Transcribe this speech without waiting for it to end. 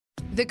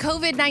The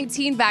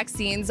COVID-19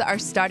 vaccines are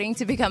starting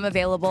to become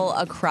available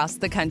across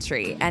the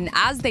country, and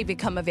as they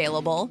become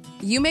available,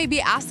 you may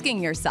be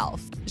asking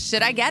yourself,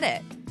 should I get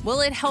it? Will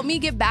it help me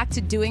get back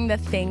to doing the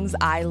things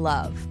I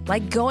love,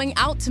 like going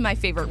out to my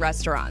favorite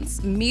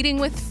restaurants, meeting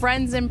with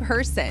friends in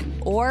person,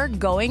 or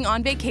going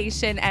on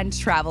vacation and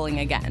traveling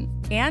again?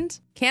 And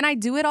can I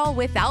do it all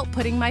without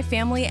putting my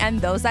family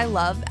and those I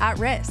love at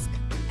risk?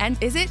 And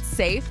is it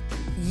safe?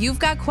 You've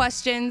got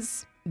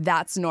questions,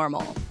 that's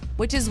normal,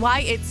 which is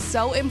why it's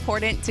so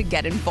important to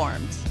get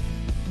informed.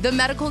 The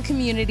medical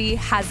community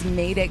has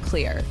made it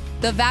clear.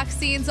 The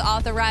vaccines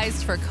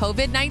authorized for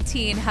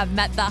COVID-19 have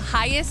met the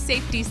highest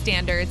safety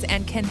standards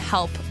and can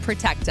help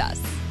protect us.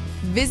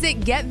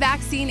 Visit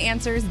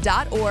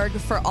getvaccineanswers.org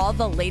for all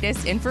the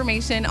latest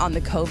information on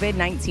the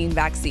COVID-19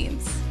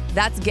 vaccines.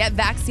 That's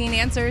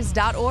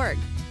getvaccineanswers.org.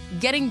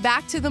 Getting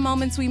back to the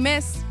moments we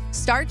miss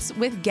starts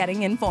with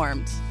getting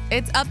informed.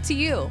 It's up to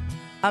you.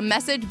 A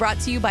message brought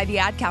to you by the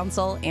Ad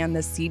Council and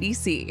the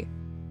CDC.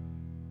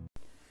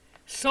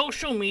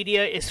 Social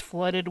media is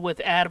flooded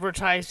with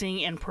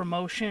advertising and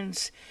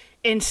promotions,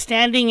 and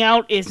standing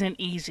out isn't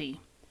easy.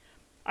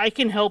 I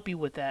can help you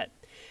with that.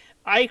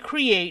 I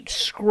create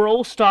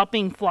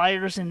scroll-stopping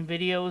flyers and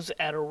videos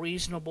at a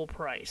reasonable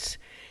price.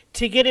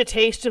 To get a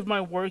taste of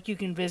my work, you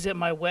can visit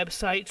my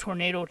website,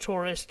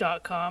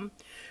 tornadotourist.com,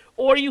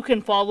 or you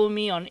can follow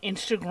me on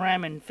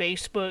Instagram and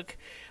Facebook.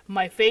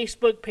 My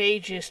Facebook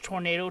page is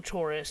Tornado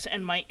Taurus,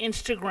 and my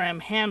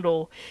Instagram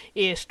handle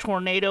is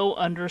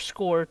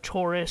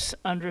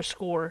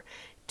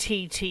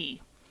tornado_Taurus_TT.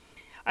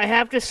 I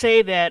have to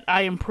say that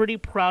I am pretty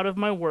proud of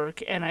my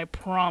work, and I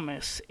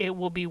promise it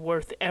will be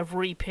worth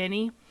every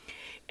penny.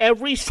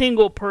 Every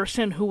single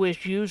person who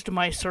has used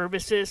my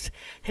services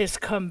has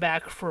come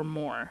back for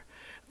more.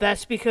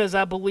 That's because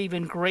I believe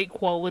in great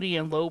quality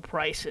and low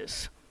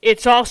prices.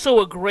 It's also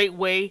a great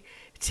way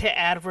to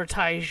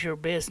advertise your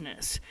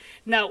business.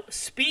 Now,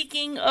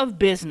 speaking of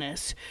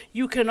business,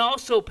 you can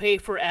also pay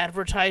for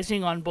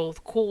advertising on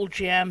both Cool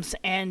Jams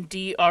and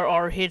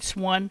DRR Hits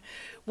 1.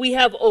 We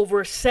have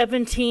over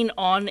 17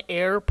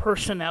 on-air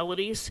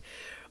personalities.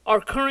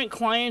 Our current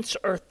clients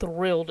are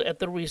thrilled at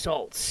the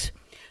results.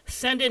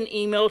 Send an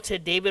email to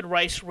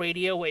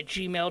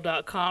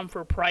davidriceradio@gmail.com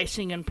for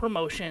pricing and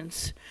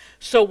promotions.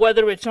 So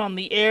whether it's on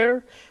the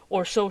air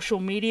or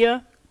social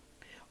media,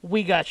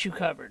 we got you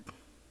covered.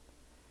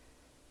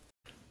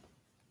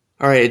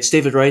 All right, it's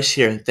David Rice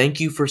here. Thank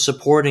you for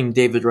supporting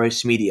David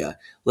Rice Media.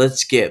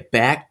 Let's get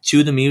back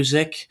to the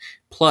music,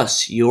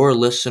 plus your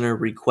listener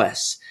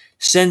requests.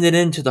 Send it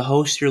in to the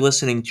host you're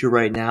listening to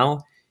right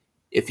now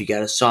if you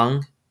got a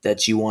song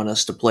that you want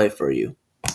us to play for you.